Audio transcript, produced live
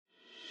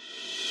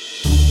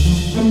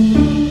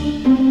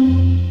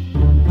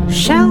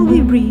we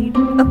read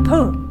a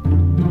poem?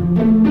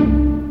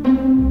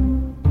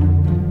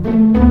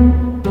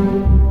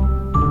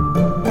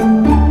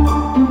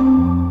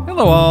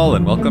 Hello all,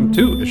 and welcome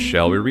to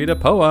Shall We Read a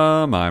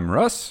Poem? I'm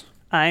Russ.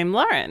 I'm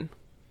Lauren.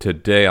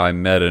 Today I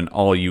met an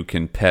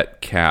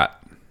all-you-can-pet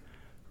cat.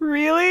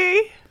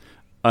 Really?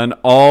 An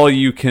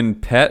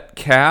all-you-can-pet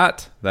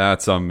cat?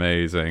 That's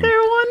amazing. They're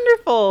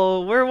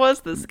wonderful. Where was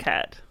this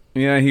cat?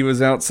 Yeah, he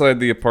was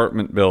outside the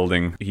apartment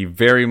building. He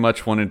very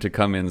much wanted to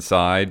come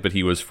inside, but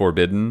he was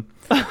forbidden.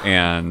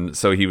 And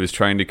so he was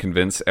trying to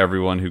convince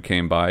everyone who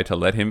came by to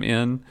let him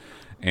in.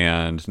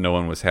 And no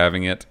one was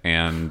having it,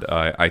 and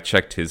I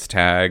checked his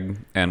tag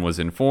and was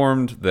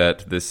informed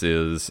that this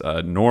is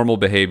normal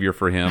behavior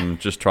for him.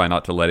 Just try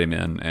not to let him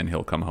in, and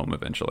he'll come home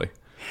eventually.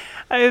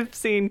 I've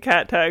seen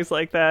cat tags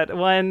like that.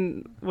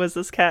 One was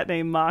this cat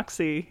named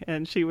Moxie,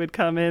 and she would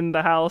come in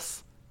the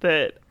house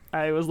that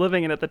I was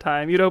living in at the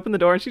time. You'd open the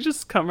door, and she'd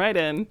just come right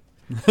in.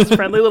 This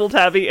friendly little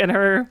tabby, and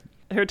her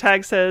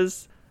tag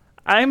says,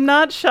 "I'm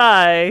not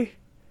shy.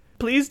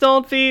 Please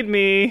don't feed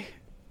me.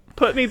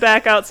 Put me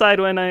back outside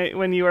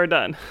when you are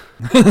done."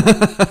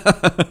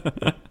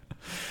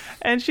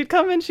 And she'd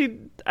come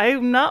in,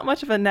 I'm not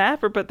much of a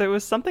napper, but there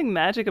was something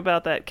magic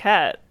about that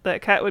cat.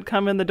 That cat would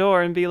come in the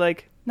door and be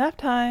like, "Nap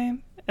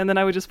time." And then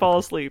I would just fall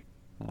asleep.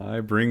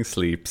 I bring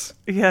sleeps.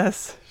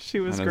 Yes,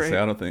 she was great.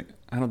 I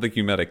don't think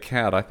you met a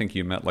cat. I think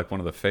you met like one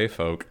of the fae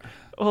folk.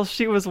 Well,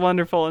 she was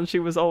wonderful, and she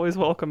was always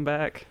welcome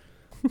back.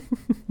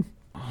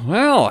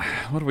 Well,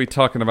 what are we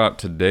talking about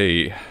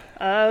today?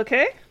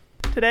 Okay.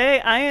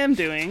 Today I am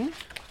doing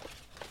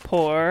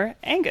Poor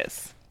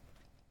Angus.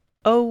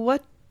 Oh,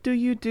 what do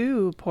you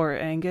do, poor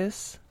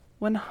Angus,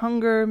 when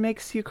hunger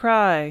makes you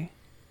cry?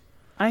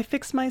 I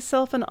fix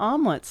myself an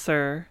omelette,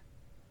 sir,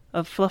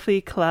 of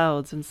fluffy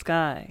clouds and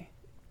sky.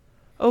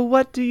 Oh,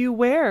 what do you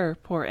wear,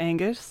 poor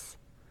Angus,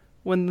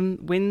 when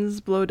the winds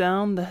blow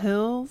down the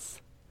hills?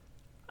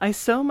 I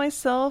sew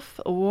myself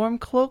a warm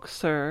cloak,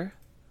 sir,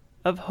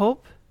 of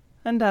hope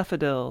and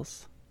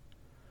daffodils.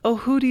 Oh,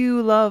 who do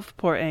you love,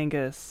 poor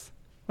Angus,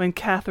 when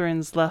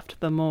Catherine's left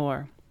the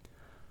moor?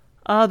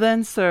 Ah,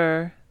 then,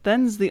 sir,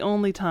 then's the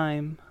only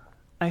time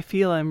I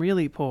feel I'm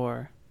really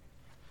poor.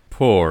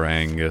 Poor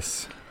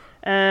Angus.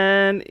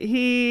 And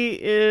he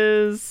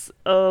is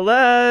a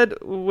lad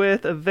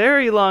with a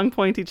very long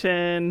pointy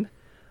chin,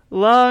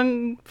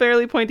 long,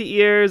 fairly pointy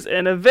ears,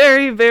 and a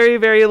very, very,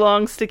 very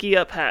long sticky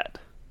up hat.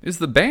 Is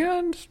the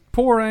band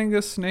Poor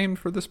Angus named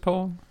for this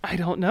poem? I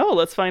don't know.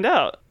 Let's find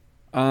out.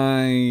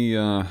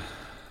 I've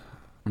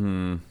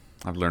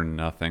learned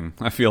nothing.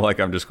 I feel like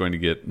I'm just going to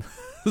get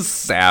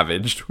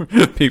savaged.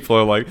 People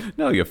are like,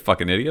 "No, you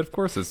fucking idiot. Of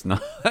course it's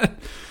not."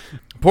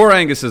 Poor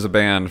Angus is a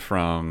band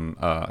from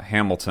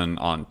Hamilton,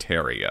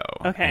 Ontario.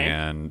 Okay.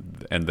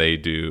 And they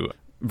do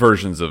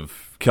versions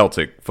of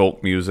Celtic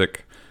folk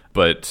music,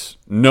 but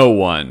no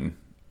one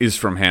is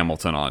from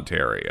Hamilton,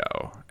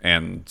 Ontario.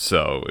 And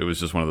so it was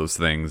just one of those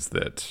things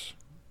that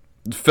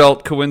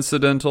felt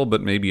coincidental,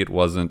 but maybe it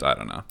wasn't. I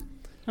don't know.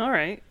 All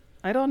right.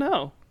 I don't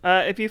know.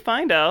 If you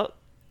find out,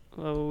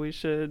 well, we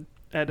should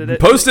edit it.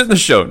 Post it in the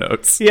show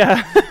notes.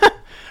 Yeah.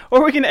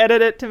 Or we can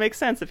edit it to make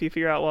sense if you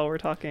figure out while we're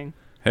talking.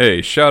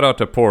 Hey, shout out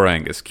to Poor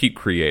Angus. Keep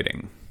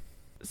creating.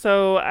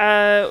 So,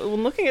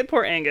 when looking at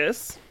Poor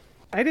Angus,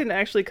 I didn't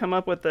actually come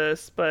up with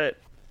this, but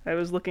I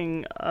was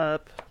looking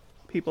up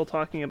people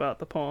talking about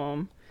the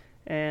poem,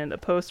 and a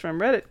post from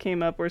Reddit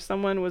came up where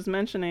someone was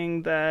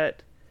mentioning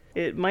that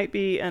it might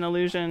be an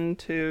allusion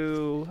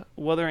to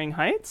Wuthering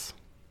Heights.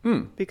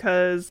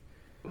 Because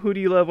who do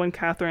you love when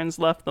Catherine's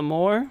left the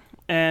moor?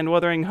 And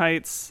Wuthering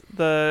Heights,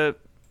 the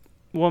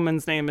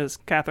woman's name is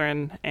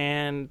Catherine,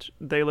 and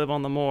they live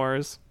on the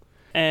moors.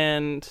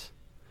 And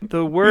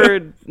the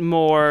word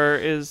moor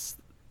is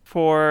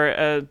for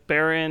a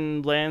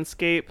barren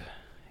landscape,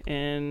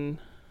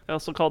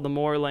 also called the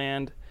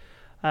moorland.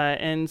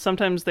 And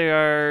sometimes they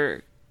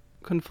are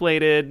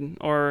conflated,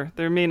 or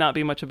there may not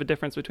be much of a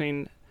difference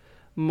between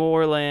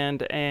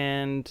moorland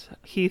and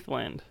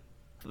heathland.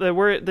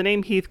 The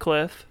name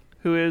Heathcliff,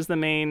 who is the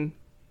main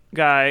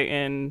guy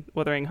in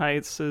Wuthering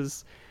Heights,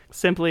 is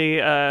simply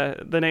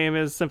the name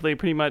is simply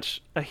pretty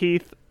much a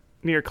heath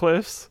near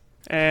cliffs,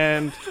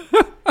 and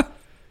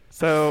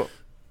so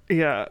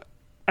yeah,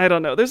 I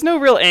don't know. There's no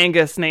real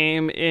Angus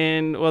name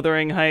in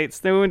Wuthering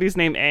Heights. Nobody's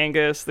named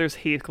Angus. There's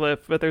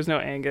Heathcliff, but there's no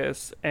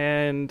Angus,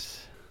 and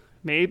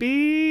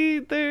maybe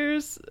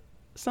there's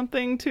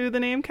something to the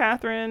name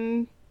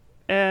Catherine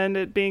and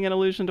it being an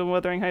allusion to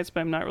Wuthering Heights,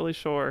 but I'm not really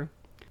sure.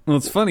 Well,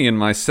 it's funny, in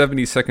my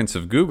 70 seconds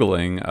of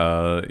Googling,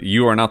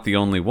 you are not the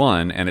only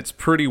one, and it's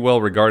pretty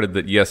well regarded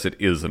that, yes, it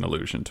is an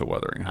allusion to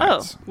Wuthering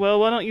Heights. Oh, well,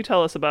 why don't you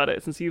tell us about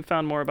it, since you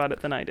found more about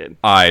it than I did?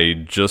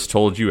 I just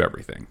told you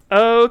everything.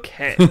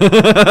 Okay.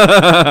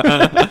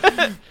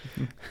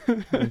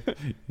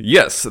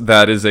 Yes,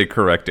 that is a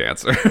correct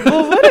answer.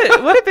 Well,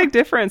 what a big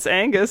difference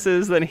Angus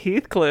is than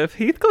Heathcliff.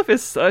 Heathcliff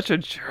is such a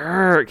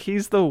jerk.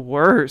 He's the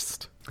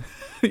worst.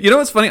 You know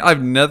what's funny?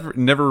 I've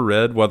never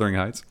read Wuthering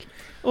Heights.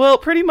 Well,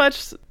 pretty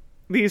much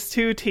these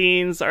two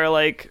teens are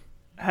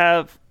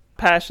have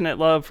passionate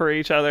love for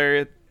each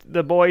other.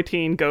 The boy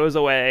teen goes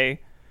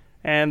away,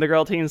 and the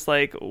girl teen's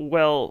like,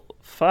 well,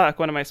 fuck,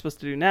 what am I supposed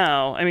to do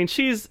now? I mean,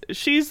 she's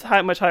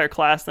much higher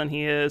class than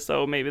he is,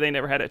 so maybe they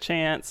never had a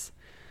chance.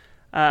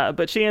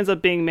 But she ends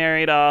up being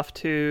married off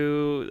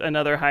to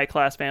another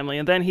high-class family,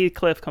 and then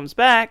Heathcliff comes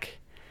back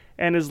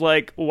and is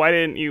like, why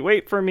didn't you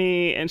wait for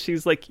me? And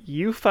she's like,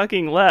 you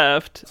fucking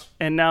left,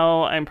 and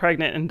now I'm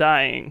pregnant and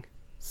dying.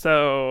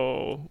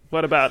 So,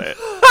 what about it?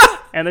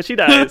 And then she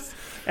dies.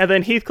 And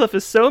then Heathcliff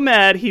is so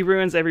mad, he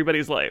ruins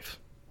everybody's life.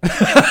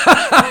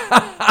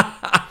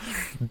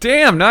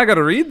 Damn, now I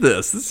gotta read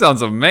this. This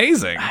sounds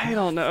amazing. I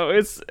don't know.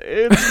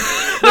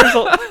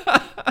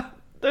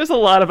 There's a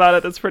lot about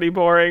it that's pretty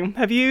boring.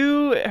 Have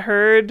you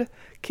heard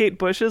Kate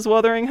Bush's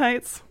Wuthering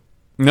Heights?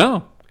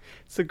 No.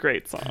 It's a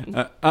great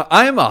song.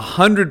 I am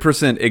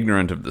 100%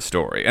 ignorant of the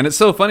story. And it's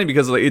so funny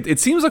because like, it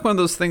seems like one of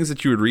those things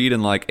that you would read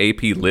in like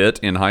AP Lit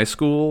in high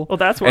school. Well,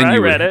 that's where I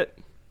read it.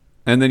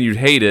 And then you'd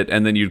hate it,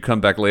 and then you'd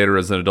come back later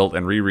as an adult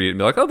and reread it and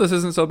be like, oh, this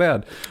isn't so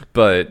bad.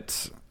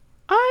 But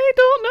I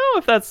don't know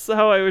if that's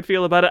how I would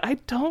feel about it. I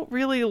don't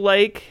really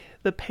like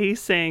the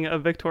pacing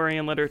of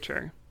Victorian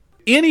literature.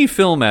 Any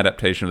film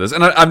adaptation of this,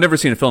 and I've never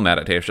seen a film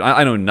adaptation.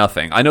 I know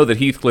nothing. I know that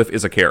Heathcliff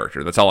is a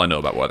character. That's all I know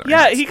about Wuthering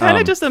Heights. Yeah, he kind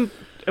of just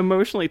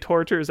emotionally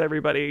tortures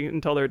everybody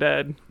until they're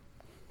dead.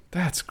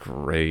 That's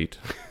great.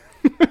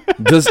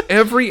 Does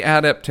every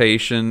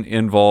adaptation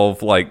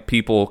involve like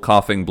people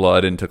coughing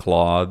blood into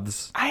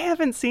cloths? I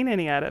haven't seen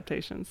any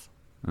adaptations.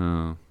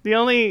 Oh. The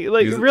only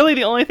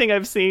the only thing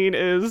I've seen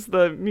is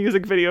the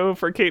music video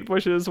for Kate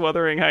Bush's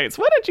Wuthering Heights.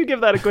 Why don't you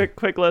give that a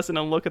quick listen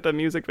and look at the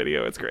music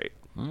video? It's great.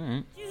 All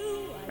right.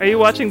 Are you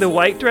watching the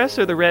white dress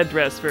or the red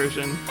dress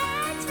version?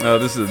 No,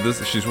 this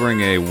is. She's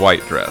wearing a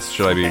white dress.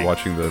 Should I be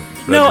watching the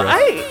red dress?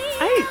 No,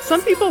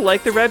 some people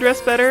like the red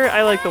dress better.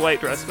 I like the white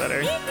dress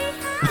better.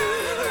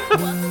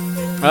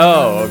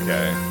 Oh,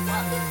 okay.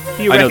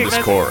 Do you I know recognize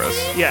this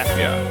chorus.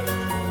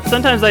 Yeah.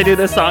 Sometimes I do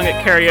this song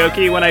at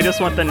karaoke when I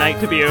just want the night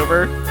to be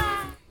over.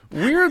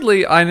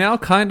 Weirdly, I now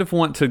kind of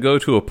want to go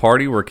to a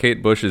party where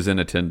Kate Bush is in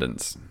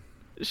attendance.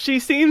 She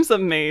seems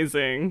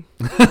amazing.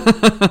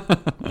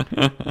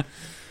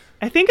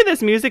 I think in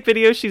this music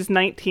video she's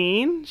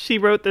 19. She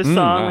wrote this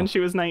song when she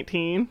was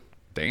 19.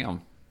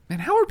 Damn. Man,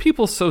 how are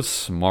people so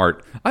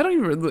smart? I don't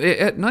even...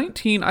 At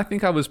 19, I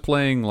think I was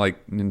playing,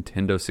 like,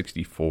 Nintendo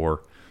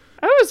 64.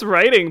 I was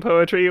writing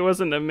poetry. It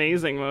wasn't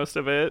amazing, most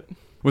of it.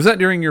 Was that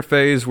during your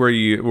phase where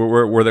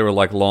where they were,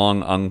 like,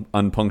 long,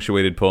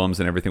 unpunctuated poems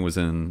and everything was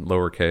in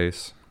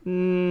lowercase?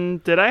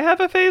 Did I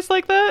have a phase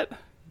like that?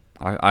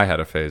 I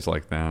had a phase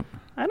like that.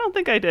 I don't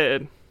think I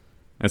did.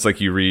 It's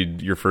like you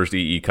read your first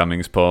E.E.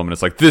 Cummings poem, and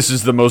it's like, this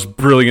is the most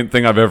brilliant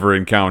thing I've ever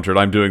encountered.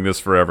 I'm doing this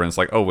forever. And it's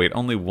like, oh, wait,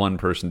 only one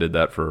person did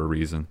that for a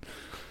reason.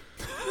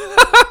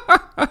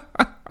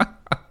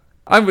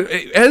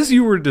 As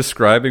you were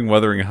describing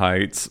Wuthering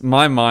Heights,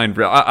 my mind,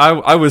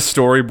 I was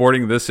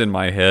storyboarding this in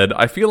my head.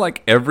 I feel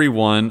like every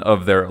one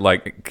of their,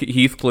 like,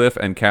 Heathcliff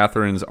and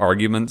Catherine's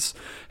arguments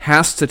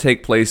has to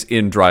take place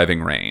in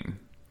driving rain.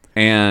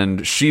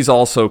 And she's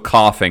also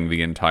coughing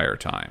the entire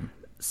time.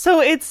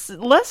 So it's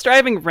less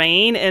driving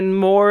rain and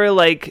more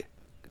like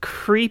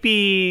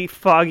creepy,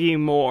 foggy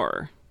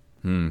moor.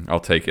 I'll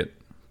take it.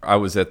 I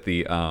was at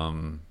the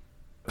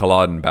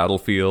Culloden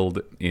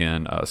battlefield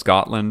in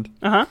Scotland.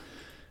 Uh-huh.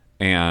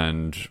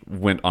 And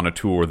went on a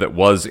tour that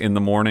was in the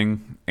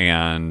morning,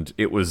 and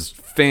it was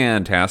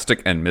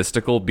fantastic and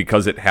mystical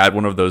because it had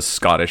one of those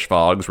Scottish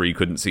fogs where you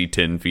couldn't see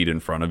 10 feet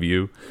in front of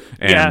you,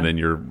 and then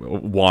you're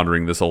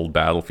wandering this old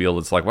battlefield.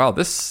 It's like, wow,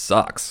 this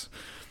sucks.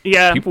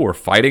 Yeah. People were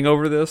fighting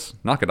over this?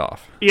 Knock it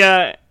off.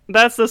 Yeah,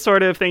 that's the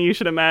sort of thing you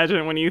should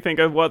imagine when you think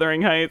of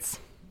Wuthering Heights.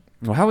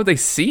 Well, how would they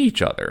see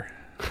each other?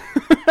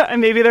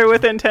 Maybe they're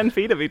within 10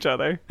 feet of each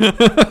other.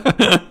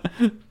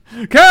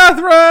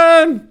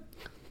 Catherine!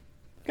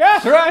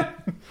 Catherine!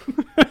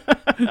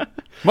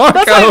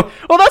 Marco!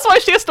 That's why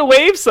she has to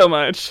wave so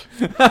much.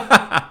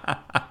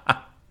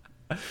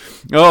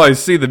 Oh, I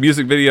see the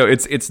music video.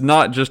 It's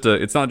not just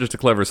a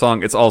clever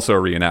song. It's also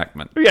a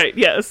reenactment. Right?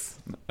 Yes.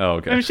 Oh,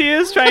 okay. And she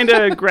is trying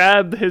to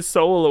grab his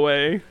soul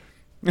away.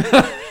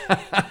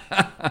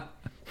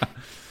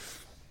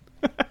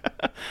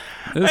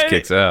 This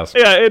kicks ass.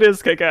 Yeah, it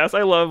is kick ass.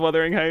 I love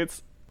Wuthering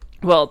Heights.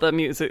 Well, the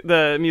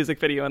music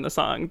video and the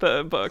song,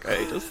 the book.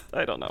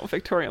 I don't know.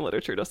 Victorian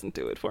literature doesn't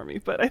do it for me,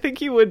 but I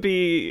think you would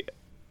be.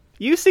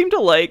 You seem to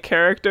like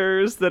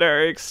characters that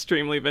are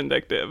extremely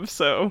vindictive,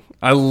 so...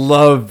 I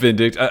love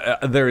vindictive.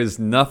 There is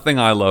nothing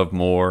I love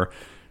more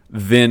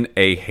than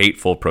a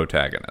hateful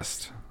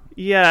protagonist.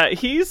 Yeah,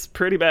 he's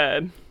pretty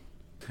bad.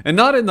 And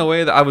not in the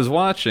way that I was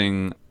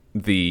watching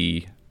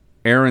the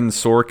Aaron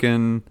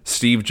Sorkin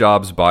Steve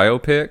Jobs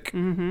biopic.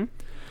 Mm-hmm.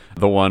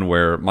 The one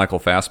where Michael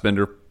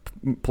Fassbender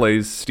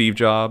plays Steve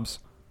Jobs.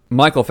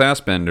 Michael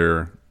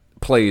Fassbender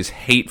plays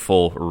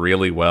hateful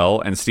really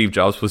well, and Steve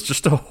Jobs was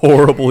just a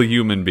horrible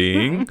human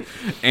being,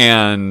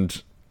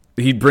 and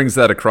he brings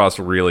that across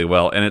really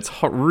well, and it's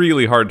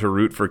really hard to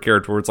root for a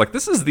character where it's like,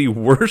 this is the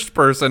worst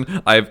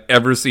person I've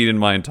ever seen in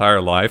my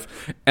entire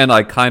life, and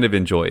I kind of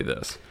enjoy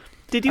this.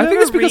 Did you I think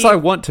ever it's because I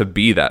want to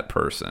be that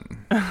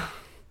person.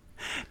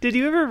 Did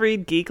you ever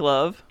read Geek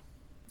Love?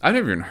 I've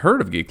never even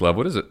heard of Geek Love.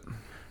 What is it?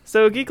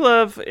 So Geek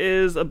Love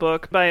is a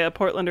book by a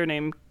Portlander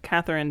named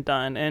Catherine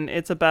Dunn, and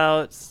it's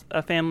about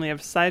a family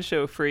of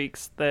sideshow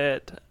freaks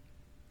that...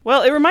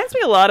 Well, it reminds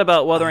me a lot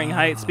about Wuthering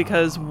Heights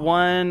because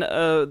one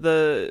of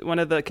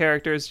the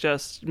characters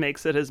just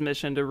makes it his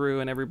mission to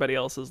ruin everybody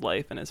else's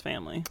life and his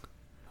family.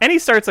 And he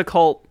starts a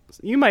cult.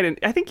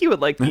 I think you would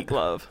like Geek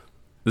Love.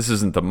 This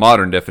isn't the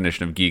modern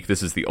definition of geek.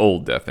 This is the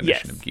old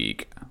definition Yes. of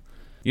geek.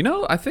 You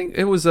know, I think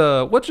it was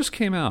what just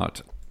came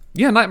out.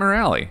 Yeah, Nightmare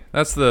Alley.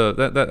 That's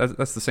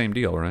the same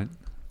deal, right?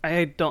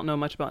 I don't know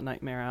much about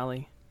Nightmare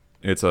Alley.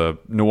 It's a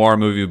noir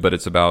movie, but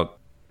it's about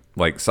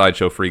like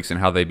sideshow freaks and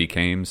how they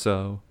became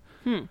so.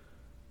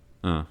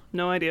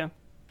 No idea.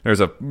 There's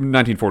a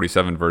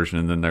 1947 version,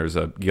 and then there's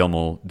a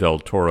Guillermo del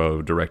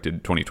Toro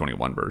directed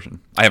 2021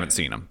 version. I haven't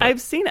seen them. I've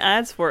seen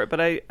ads for it,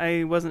 but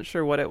I wasn't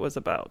sure what it was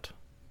about.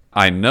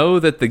 I know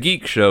that the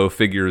Geek Show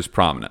figures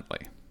prominently.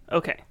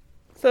 Okay.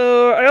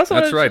 So I also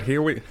That's right.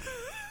 Here we.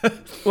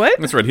 What?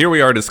 That's right. Here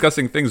we are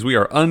discussing things we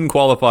are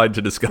unqualified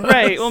to discuss.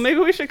 Right. Well, maybe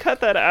we should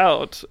cut that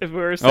out if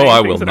we're saying I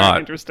things will that not. aren't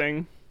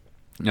interesting.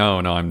 No,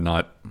 I'm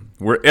not.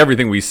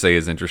 Everything we say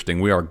is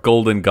interesting. We are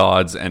golden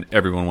gods, and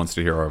everyone wants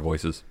to hear our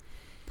voices.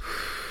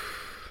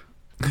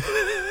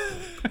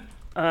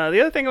 The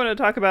other thing I wanted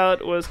to talk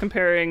about was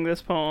comparing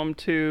this poem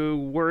to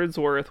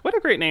Wordsworth. What a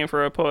great name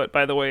for a poet,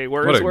 by the way.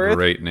 Wordsworth. What a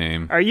great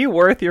name. Are you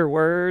worth your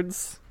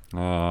words?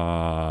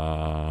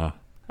 Oh,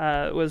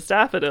 Was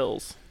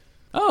Daffodils.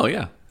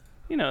 yeah.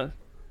 You know,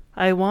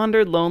 I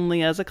wandered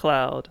lonely as a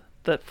cloud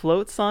that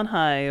floats on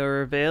high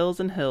o'er vales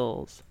and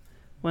hills,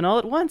 when all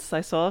at once I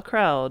saw a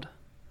crowd,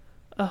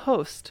 a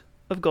host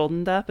of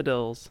golden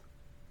daffodils,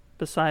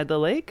 beside the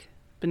lake,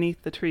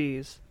 beneath the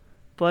trees,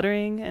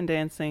 fluttering and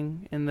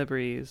dancing in the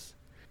breeze,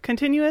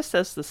 continuous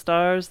as the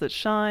stars that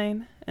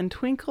shine and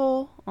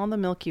twinkle on the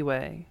Milky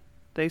Way.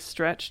 They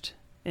stretched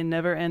in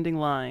never-ending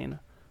line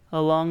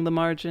along the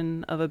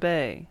margin of a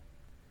bay.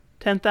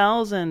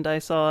 10,000 I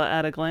saw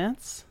at a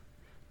glance,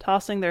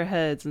 tossing their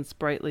heads in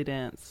sprightly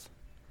dance.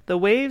 The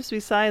waves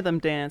beside them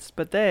danced,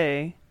 but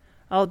they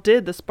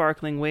outdid the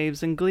sparkling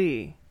waves in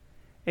glee.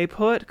 A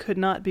poet could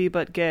not be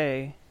but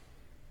gay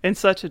in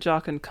such a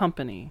jocund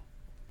company.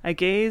 I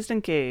gazed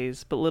and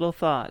gazed, but little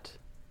thought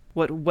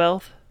what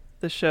wealth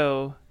the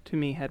show to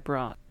me had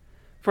brought.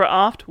 For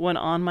oft when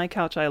on my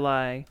couch I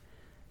lie,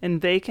 in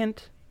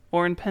vacant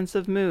or in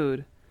pensive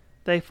mood,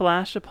 they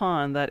flash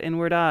upon that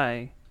inward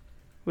eye,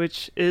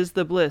 which is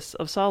the bliss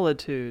of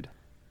solitude.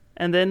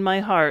 And then my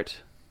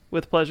heart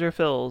with pleasure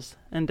fills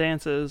and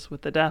dances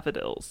with the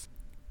daffodils.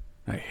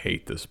 I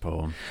hate this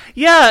poem.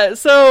 Yeah,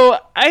 so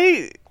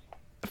I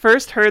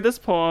first heard this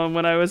poem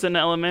when I was in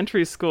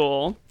elementary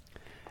school,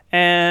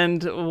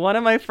 and one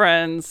of my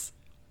friends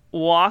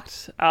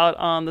walked out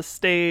on the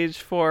stage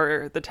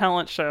for the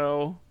talent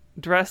show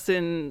dressed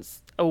in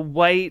a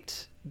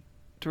white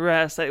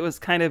dress. It was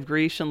kind of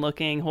Grecian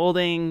looking,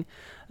 holding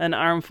an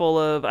armful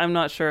of, I'm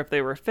not sure if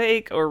they were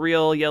fake or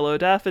real yellow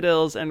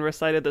daffodils, and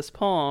recited this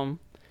poem.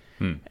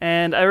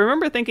 And I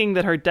remember thinking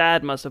that her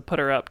dad must have put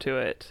her up to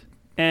it.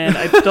 And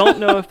I don't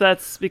know if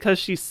that's because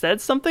she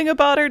said something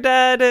about her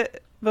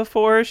dad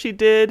before she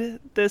did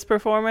this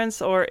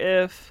performance, or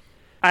if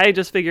I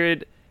just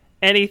figured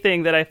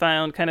anything that I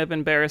found kind of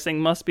embarrassing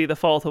must be the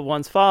fault of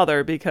one's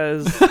father,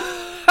 because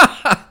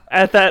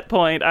at that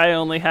point I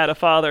only had a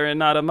father and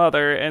not a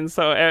mother, and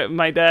so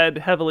my dad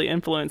heavily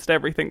influenced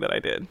everything that I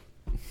did.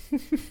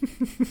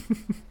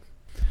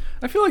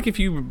 I feel like if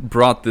you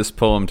brought this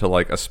poem to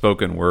like a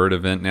spoken word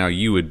event now,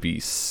 you would be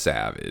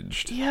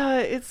savaged. Yeah,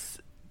 it's...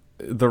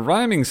 The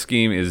rhyming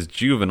scheme is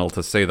juvenile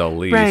to say the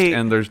least, Right.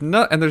 and there's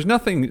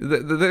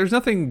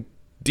nothing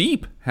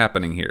deep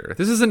happening here.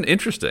 This isn't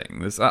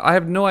interesting. I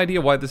have no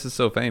idea why this is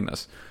so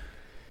famous.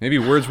 Maybe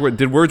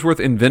did Wordsworth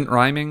invent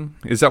rhyming?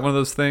 Is that one of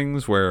those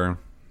things where?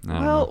 I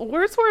don't know.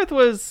 Wordsworth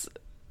was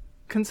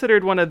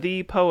considered one of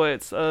the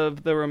poets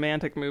of the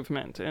Romantic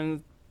movement,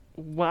 and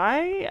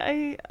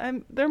why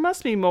there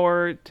must be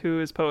more to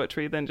his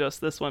poetry than just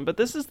this one, but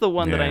this is the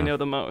one that I Yeah. know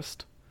the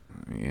most.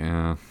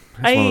 Yeah.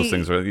 It's one of those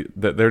things where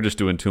they're just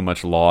doing too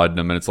much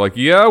laudanum, and it's like,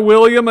 yeah,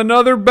 William,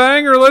 another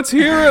banger. Let's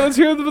hear it. Let's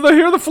hear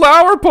the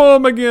flower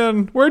poem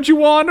again. Where'd you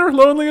wander?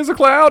 Lonely as a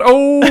cloud.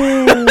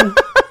 Oh.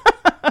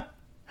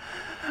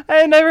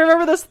 And I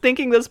remember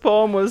thinking this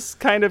poem was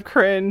kind of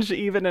cringe,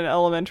 even in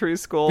elementary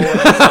school when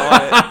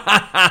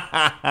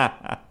I saw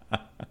it.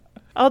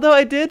 Although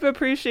I did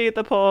appreciate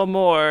the poem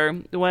more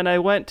when I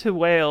went to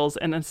Wales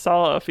and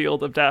saw a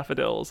field of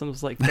daffodils and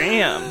was like,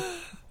 damn,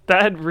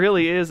 that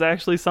really is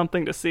actually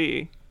something to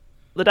see.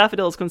 The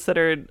daffodil is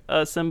considered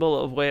a symbol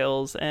of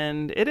Wales,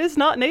 and it is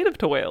not native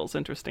to Wales,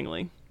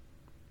 interestingly.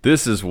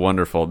 This is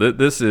wonderful.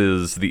 This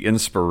is the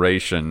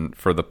inspiration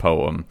for the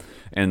poem,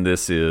 and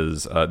these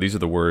are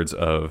the words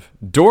of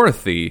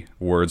Dorothy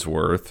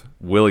Wordsworth,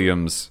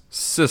 William's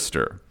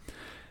sister.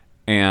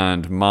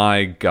 And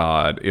my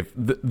God, if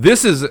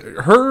this is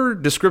her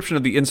description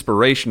of the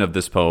inspiration of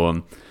this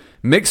poem,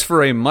 makes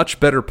for a much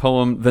better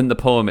poem than the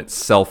poem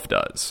itself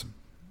does.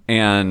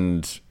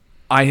 And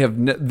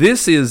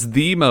this is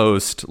the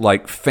most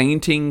like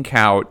fainting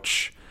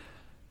couch,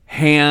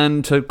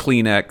 hand to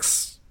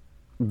Kleenex,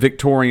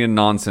 Victorian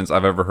nonsense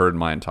I've ever heard in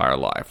my entire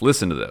life.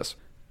 Listen to this.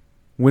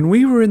 When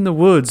we were in the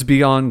woods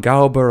beyond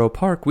Gowborough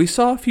Park, we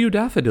saw a few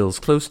daffodils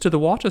close to the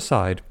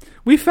waterside.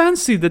 We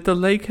fancied that the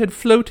lake had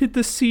floated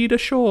the seed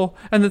ashore,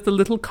 and that the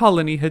little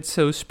colony had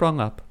so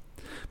sprung up.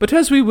 But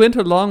as we went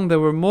along,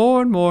 there were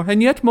more and more,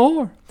 and yet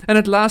more. And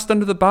at last,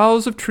 under the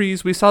boughs of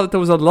trees, we saw that there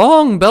was a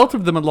long belt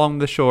of them along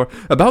the shore,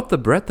 about the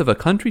breadth of a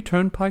country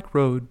turnpike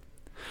road.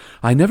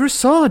 I never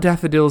saw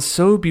daffodils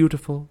so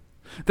beautiful.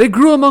 They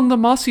grew among the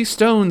mossy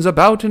stones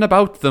about and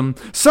about them.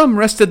 Some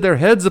rested their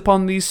heads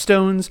upon these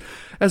stones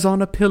as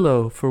on a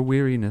pillow for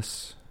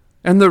weariness.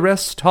 And the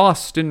rest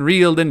tossed and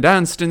reeled and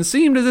danced and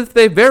seemed as if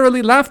they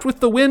verily laughed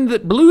with the wind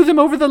that blew them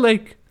over the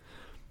lake.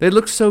 They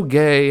looked so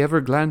gay, ever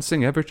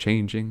glancing, ever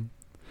changing.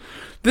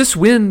 This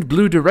wind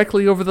blew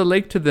directly over the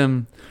lake to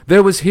them.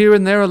 There was here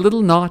and there a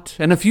little knot,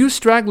 and a few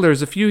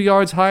stragglers a few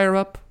yards higher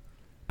up.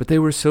 But they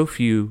were so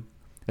few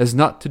as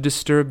not to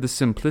disturb the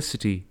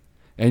simplicity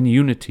and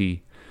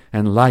unity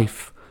and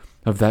life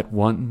of that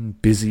one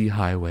busy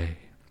highway.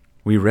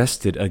 We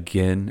rested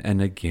again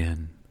and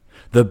again.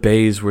 The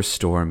bays were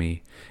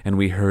stormy, and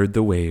we heard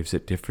the waves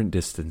at different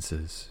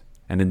distances,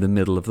 and in the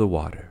middle of the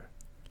water,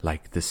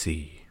 like the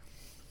sea.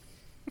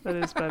 That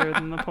is better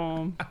than the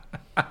poem.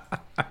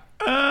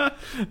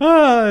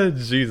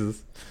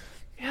 Jesus.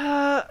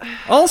 Yeah.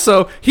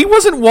 Also, he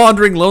wasn't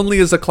wandering lonely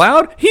as a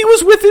cloud. He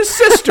was with his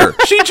sister.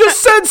 She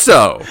just said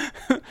so.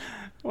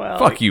 Well,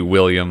 Fuck you,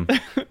 William.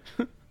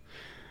 I'm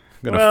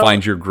gonna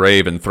find your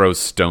grave and throw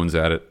stones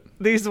at it.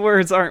 These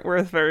words aren't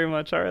worth very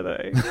much, are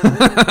they?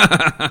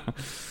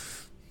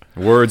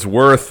 Words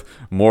worth,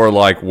 more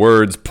like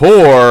words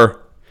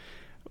poor.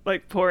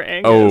 Like poor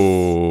Angus.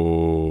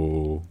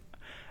 Oh.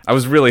 I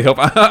was really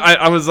hoping.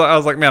 I was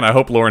like, man, I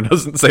hope Lauren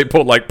doesn't say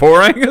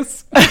poor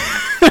Angus.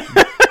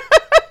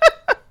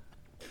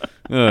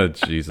 Oh,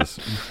 Jesus.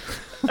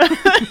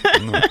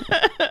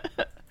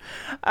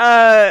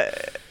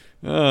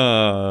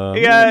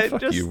 Yeah,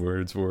 fuck just, you,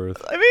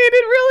 Wordsworth. I mean,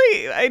 it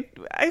really.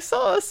 I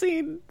saw a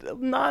scene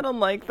not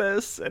unlike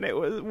this, and it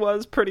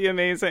was pretty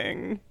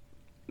amazing.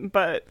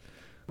 But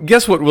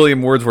guess what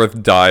William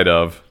Wordsworth died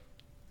of?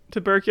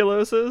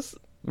 Tuberculosis.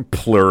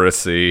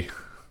 Pleurisy.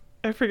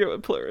 I forget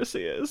what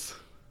pleurisy is.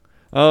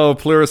 Oh,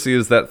 pleurisy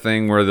is that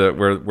thing where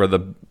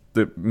the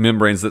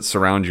membranes that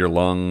surround your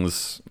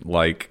lungs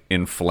like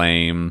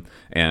inflame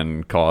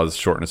and cause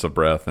shortness of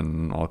breath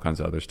and all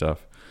kinds of other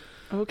stuff.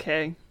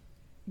 Okay.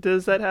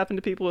 Does that happen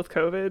to people with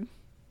COVID?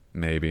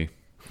 Maybe.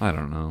 I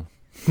don't know.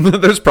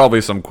 There's probably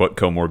some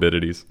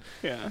comorbidities.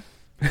 Yeah.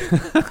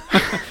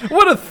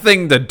 What a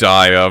thing to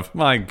die of.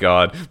 My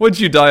God. What'd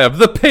you die of?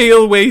 The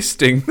pale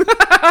wasting.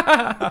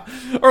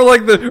 or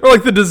like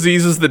the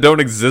diseases that don't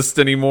exist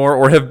anymore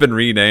or have been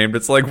renamed.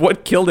 It's like,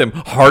 what killed him?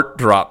 Heart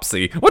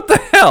dropsy. What the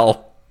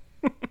hell?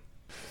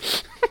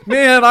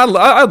 Man,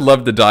 I'd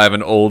love to die of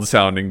an old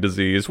sounding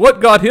disease.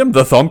 What got him?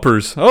 The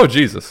thumpers. Oh,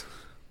 Jesus.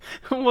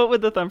 What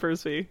would the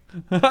thumpers be?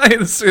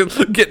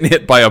 Getting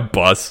hit by a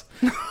bus.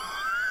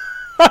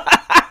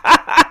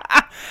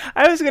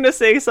 I was going to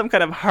say some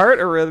kind of heart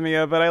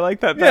arrhythmia, but I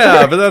like that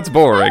better. Yeah, but that's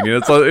boring.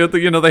 It's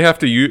they have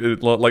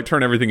to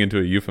turn everything into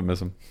a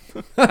euphemism.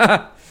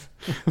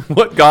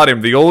 What got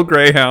him? The old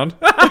greyhound.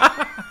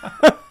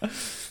 There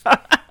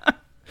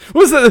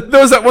was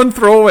that one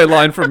throwaway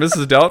line from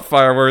Mrs.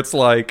 Doubtfire where it's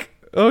like,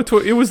 oh,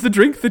 it was the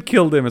drink that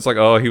killed him. It's like,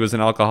 oh, he was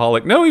an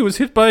alcoholic. No, he was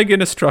hit by a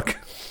Guinness truck.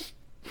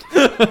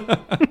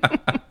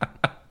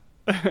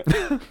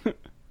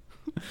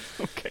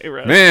 Okay,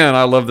 right. Man,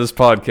 I love this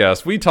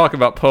podcast. We talk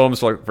about poems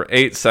for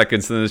 8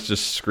 seconds and then it's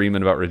just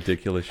screaming about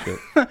ridiculous shit.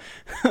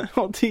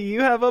 Well, do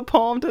you have a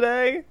poem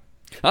today?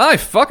 I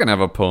fucking have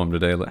a poem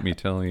today, let me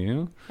tell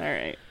you. All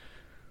right.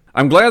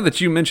 I'm glad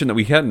that you mentioned that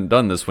we hadn't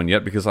done this one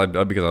yet because I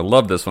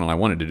love this one and I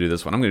wanted to do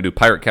this one. I'm going to do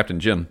Pirate Captain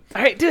Jim.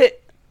 All right, do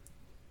it.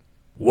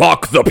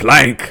 Walk the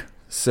plank,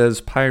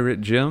 says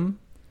Pirate Jim.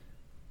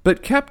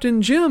 But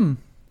Captain Jim,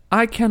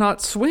 I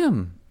cannot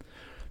swim.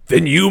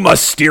 Then you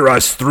must steer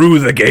us through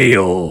the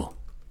gale.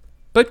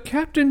 But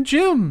Captain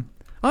Jim,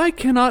 I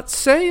cannot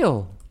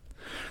sail.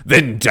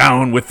 Then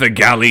down with the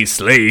galley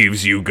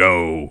slaves you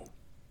go.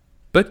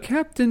 But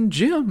Captain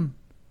Jim,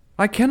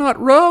 I cannot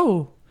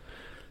row.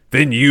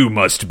 Then you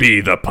must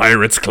be the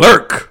pirate's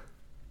clerk.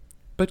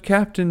 But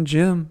Captain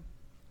Jim,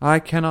 I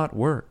cannot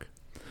work.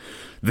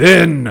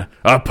 Then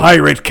a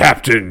pirate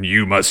captain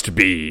you must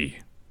be.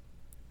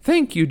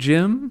 Thank you,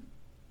 Jim,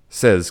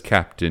 says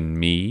Captain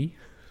Me.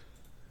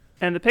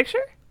 And the picture?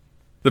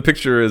 The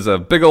picture is a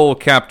big old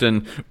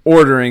captain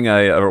ordering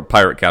a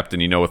pirate captain,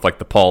 with like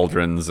the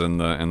pauldrons and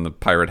the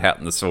pirate hat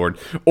and the sword,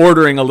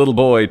 ordering a little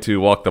boy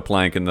to walk the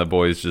plank, and the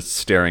boy's just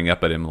staring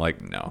up at him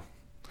like, no.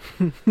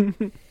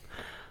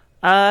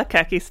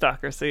 Khaki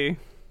stocracy.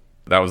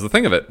 That was the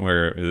thing of it,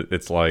 where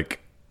it's like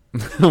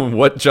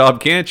What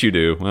job can't you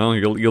do? Well,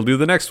 you'll do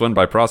the next one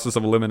by process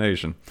of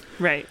elimination.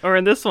 Right. Or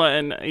in this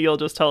one, you'll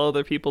just tell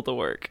other people to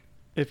work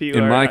if you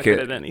In are my not good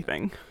at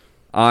anything.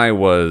 I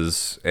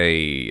was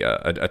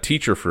a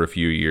teacher for a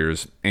few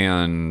years,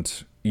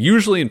 and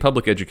usually in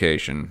public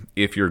education,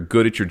 if you're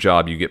good at your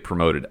job, you get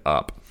promoted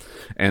up.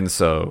 And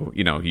so,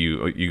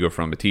 you go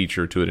from a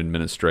teacher to an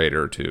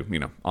administrator to,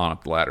 on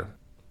up the ladder.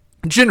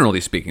 Generally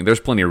speaking, there's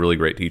plenty of really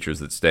great teachers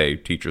that stay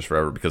teachers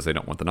forever because they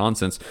don't want the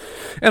nonsense.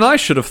 And I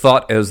should have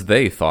thought as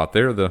they thought.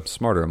 They're the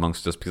smarter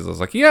amongst us, because I was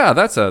like, yeah,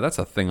 that's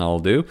a thing I'll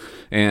do.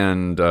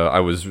 And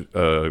I was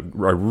a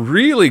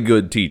really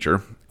good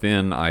teacher.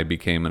 Then I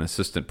became an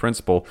assistant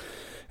principal.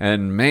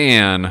 And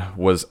man,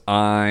 was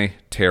I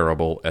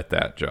terrible at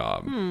that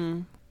job.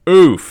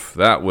 Oof,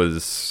 that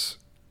was...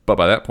 But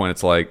by that point,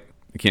 it's like,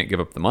 you can't give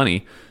up the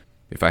money.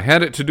 If I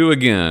had it to do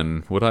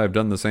again, would I have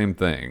done the same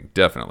thing?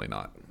 Definitely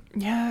not.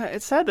 Yeah,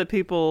 it's sad that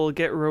people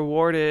get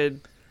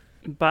rewarded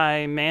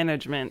by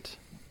management.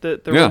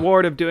 The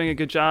reward of doing a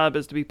good job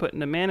is to be put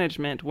into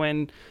management,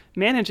 when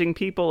managing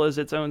people is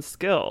its own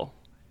skill.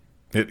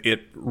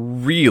 It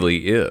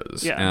really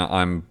is. Yeah. And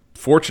I'm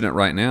fortunate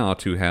right now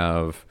to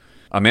have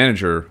a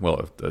manager,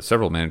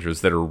 several managers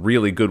that are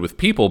really good with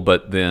people,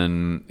 but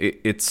then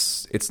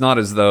it's not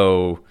as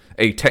though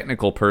a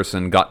technical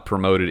person got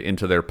promoted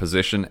into their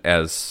position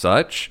as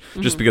such,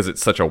 just because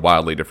it's such a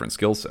wildly different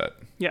skill set.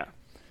 Yeah.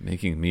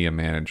 Making me a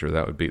manager,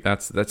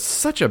 that's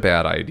such a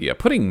bad idea.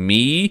 Putting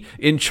me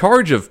in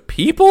charge of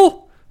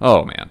people?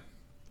 Oh,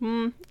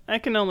 man. I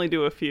can only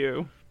do a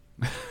few.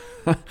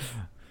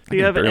 Do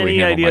you have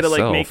any idea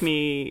to make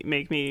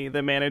me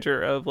the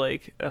manager of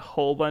like a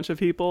whole bunch of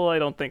people? I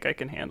don't think I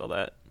can handle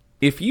that.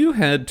 If you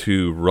had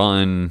to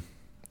run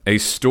a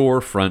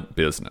storefront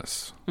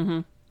business,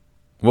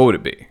 what would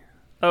it be?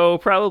 Oh,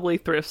 probably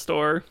thrift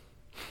store.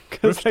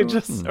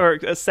 Or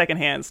a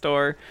secondhand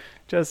store.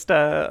 Just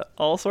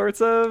all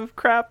sorts of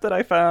crap that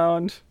I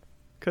found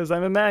because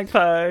I'm a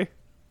magpie.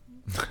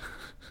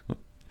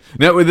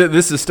 Now,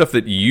 this is stuff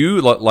that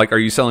you like. Are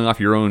you selling off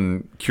your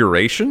own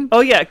curation? Oh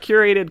yeah,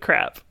 curated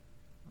crap.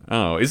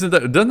 Oh,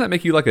 doesn't that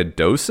make you like a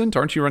docent?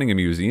 Aren't you running a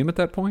museum at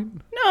that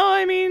point? No,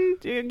 I mean,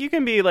 you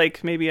can be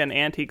like maybe an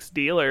antiques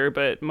dealer,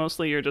 but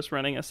mostly you're just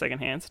running a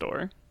secondhand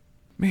store.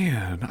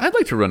 Man, I'd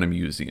like to run a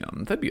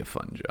museum. That'd be a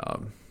fun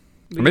job.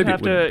 Or maybe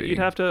you'd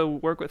have to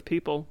work with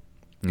people.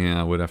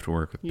 Yeah, I would have to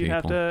work with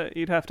people.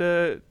 You'd have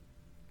to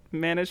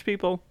manage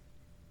people.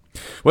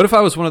 What if I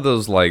was one of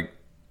those, like,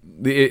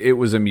 it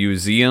was a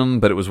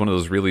museum, but it was one of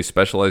those really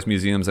specialized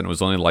museums, and it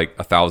was only like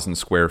 1,000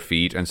 square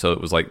feet, and so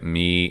it was like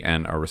me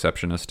and a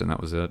receptionist, and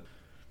that was it?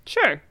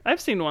 Sure,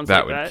 I've seen ones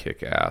like that. That would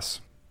kick ass.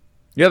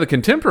 Yeah, the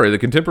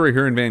contemporary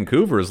here in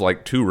Vancouver is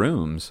like 2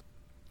 rooms.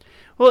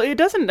 Well, it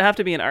doesn't have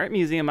to be an art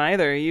museum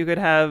either. You could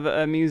have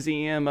a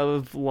museum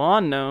of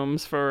lawn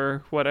gnomes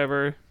for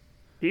whatever.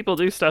 People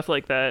do stuff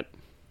like that.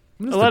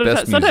 A lot of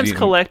times, sometimes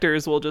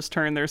collectors will just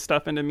turn their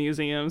stuff into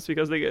museums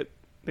because they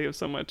have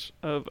so much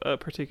of a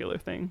particular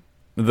thing.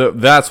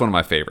 That's one of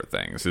my favorite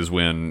things is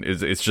when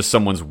it's just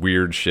someone's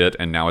weird shit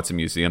and now it's a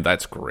museum.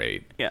 That's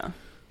great. Yeah.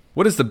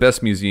 What is the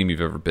best museum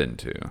you've ever been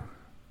to?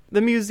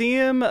 The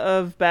Museum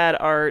of Bad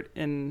Art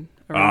around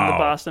the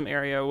Boston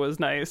area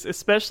was nice.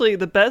 Especially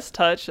the best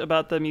touch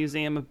about the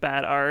Museum of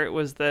Bad Art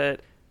was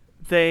that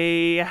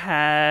they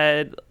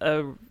had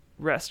a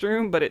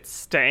restroom, but it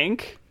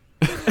stank.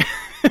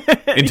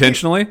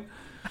 Intentionally?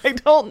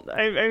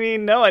 I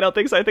mean, no, I don't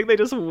think so. I think they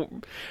just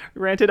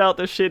rented out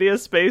the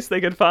shittiest space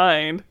they could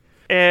find.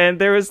 And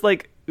there was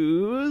like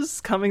ooze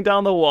coming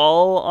down the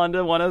wall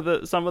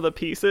onto some of the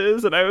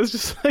pieces, and I was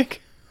just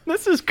like,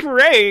 this is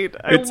great.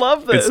 I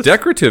love this. It's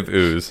decorative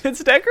ooze.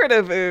 It's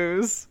decorative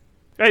ooze.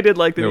 I did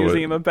like the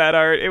Museum of Bad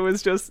Art. It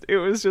was just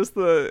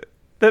the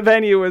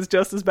venue was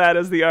just as bad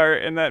as the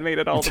art, and that made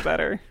it all the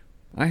better.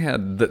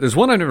 There's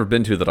one I've never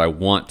been to that I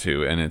want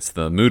to, and it's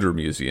the Mutter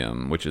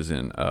Museum, which is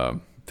in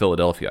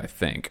Philadelphia, I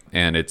think,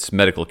 and it's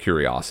medical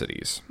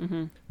curiosities.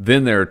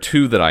 Then there are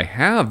 2 that I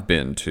have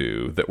been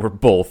to that were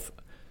both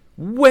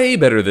way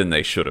better than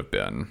they should have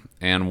been.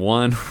 And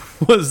one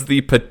was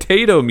the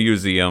Potato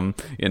Museum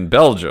in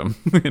Belgium,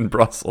 in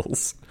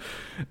Brussels.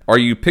 Are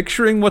you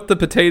picturing what the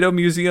Potato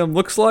Museum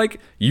looks like?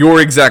 You're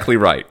exactly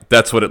right.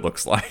 That's what it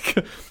looks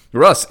like.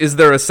 Russ, is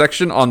there a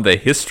section on the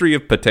history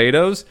of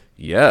potatoes?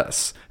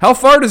 Yes. How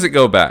far does it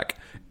go back?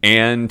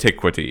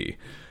 Antiquity.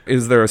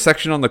 Is there a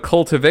section on the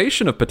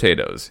cultivation of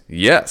potatoes?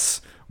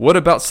 Yes. What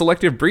about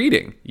selective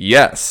breeding?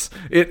 Yes.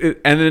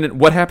 And then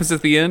what happens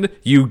at the end?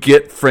 You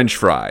get French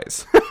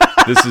fries.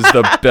 This is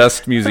the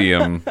best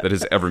museum that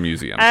has ever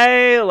museumed.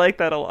 I like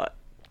that a lot.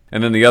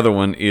 And then the other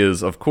one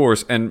is, of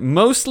course, and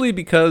mostly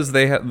because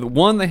they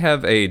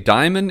have a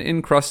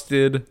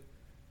diamond-encrusted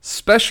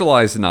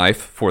specialized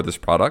knife for this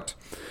product,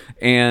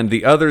 and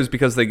the other is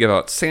because they give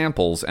out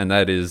samples, and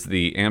that is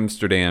the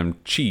Amsterdam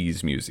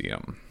Cheese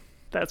Museum.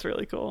 That's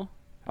really cool.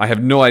 I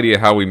have no idea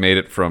how we made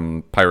it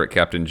from Pirate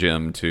Captain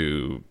Jim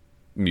to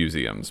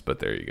museums, but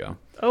there you go.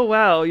 Oh,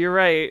 wow, you're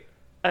right.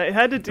 It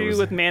had to do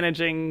with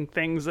managing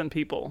things and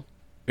people.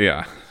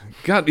 Yeah.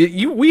 God,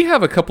 we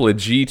have a couple of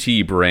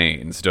GT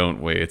brains,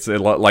 don't we? It's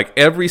like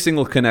every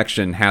single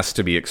connection has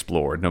to be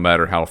explored, no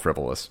matter how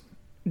frivolous.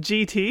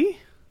 GT?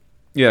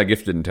 Yeah,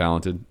 gifted and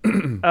talented.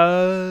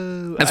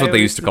 Oh. That's what they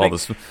used to call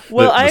this.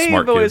 Well, the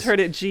smart I've always kids. heard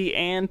it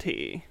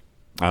G-Ante.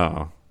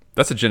 Oh,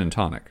 that's a gin and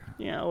tonic.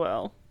 Yeah,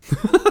 well.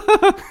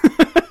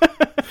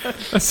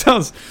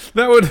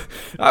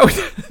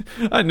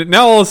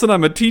 Now all of a sudden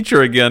I'm a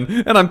teacher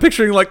again, and I'm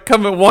picturing like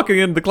walking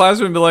into the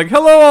classroom and be like,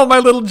 "Hello, all my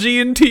little G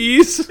and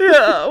T's."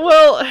 Yeah,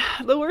 well,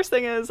 the worst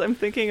thing is I'm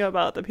thinking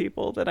about the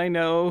people that I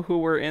know who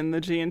were in the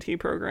G&T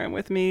program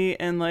with me,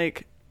 and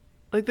like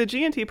the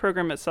G&T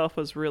program itself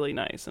was really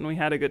nice, and we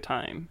had a good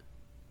time.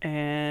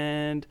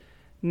 And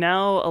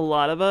now a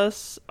lot of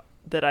us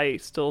that I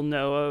still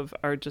know of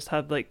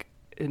have like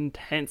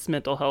intense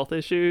mental health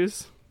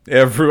issues.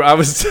 I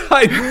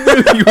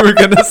knew you were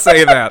gonna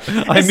say that.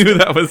 I knew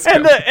that was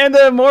and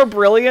the more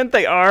brilliant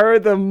they are,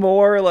 the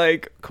more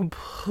like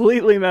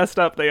completely messed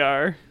up they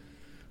are.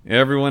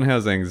 Everyone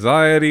has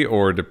anxiety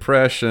or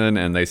depression,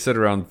 and they sit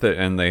around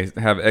and they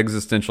have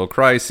existential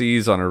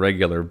crises on a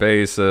regular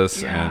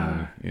basis.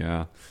 Yeah.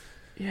 And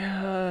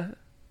Yeah.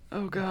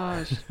 Oh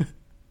gosh.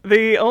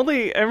 I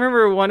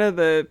remember one of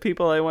the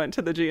people I went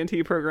to the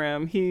G&T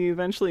program, he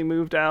eventually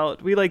moved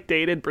out. We like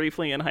dated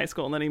briefly in high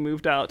school, and then he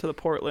moved out to the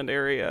Portland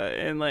area.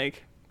 And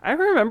like, I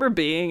remember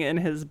being in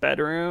his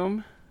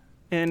bedroom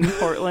in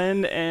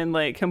Portland and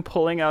like him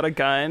pulling out a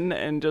gun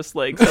and just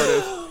like sort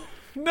of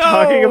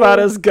talking about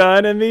his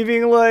gun, and me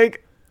being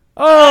like,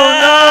 oh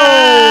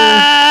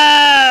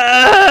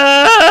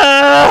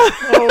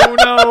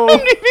no.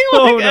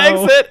 Oh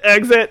no.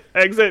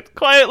 Exit,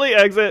 quietly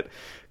exit.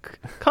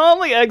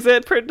 Calmly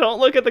exit. Don't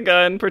look at the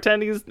gun.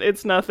 Pretend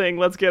it's nothing.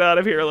 Let's get out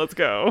of here. Let's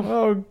go.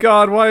 Oh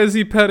God! Why is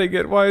he petting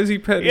it? Why is he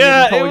petting it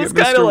and calling it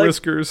Mr.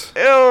 Whiskers?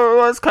 It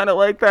was kind of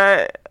like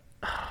that.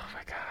 Oh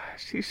my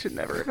gosh! He should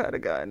never have had a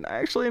gun.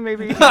 Actually,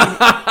 maybe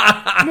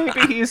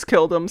he's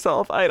killed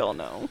himself. I don't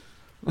know.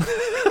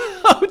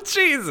 Oh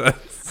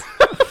Jesus!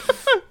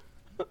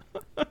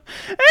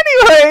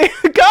 Anyway,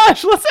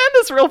 gosh, let's end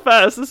this real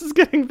fast. This is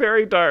getting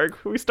very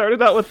dark. We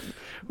started out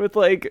with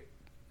like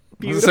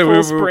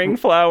beautiful spring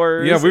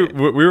flowers. Yeah, we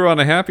were on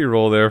a happy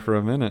roll there for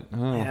a minute.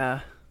 Oh. Yeah.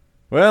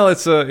 Well,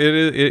 it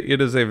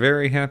is a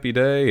very happy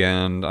day,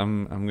 and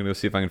I'm going to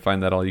see if I can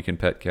find that all you can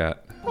pet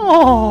cat.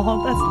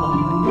 Oh, that's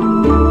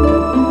lovely.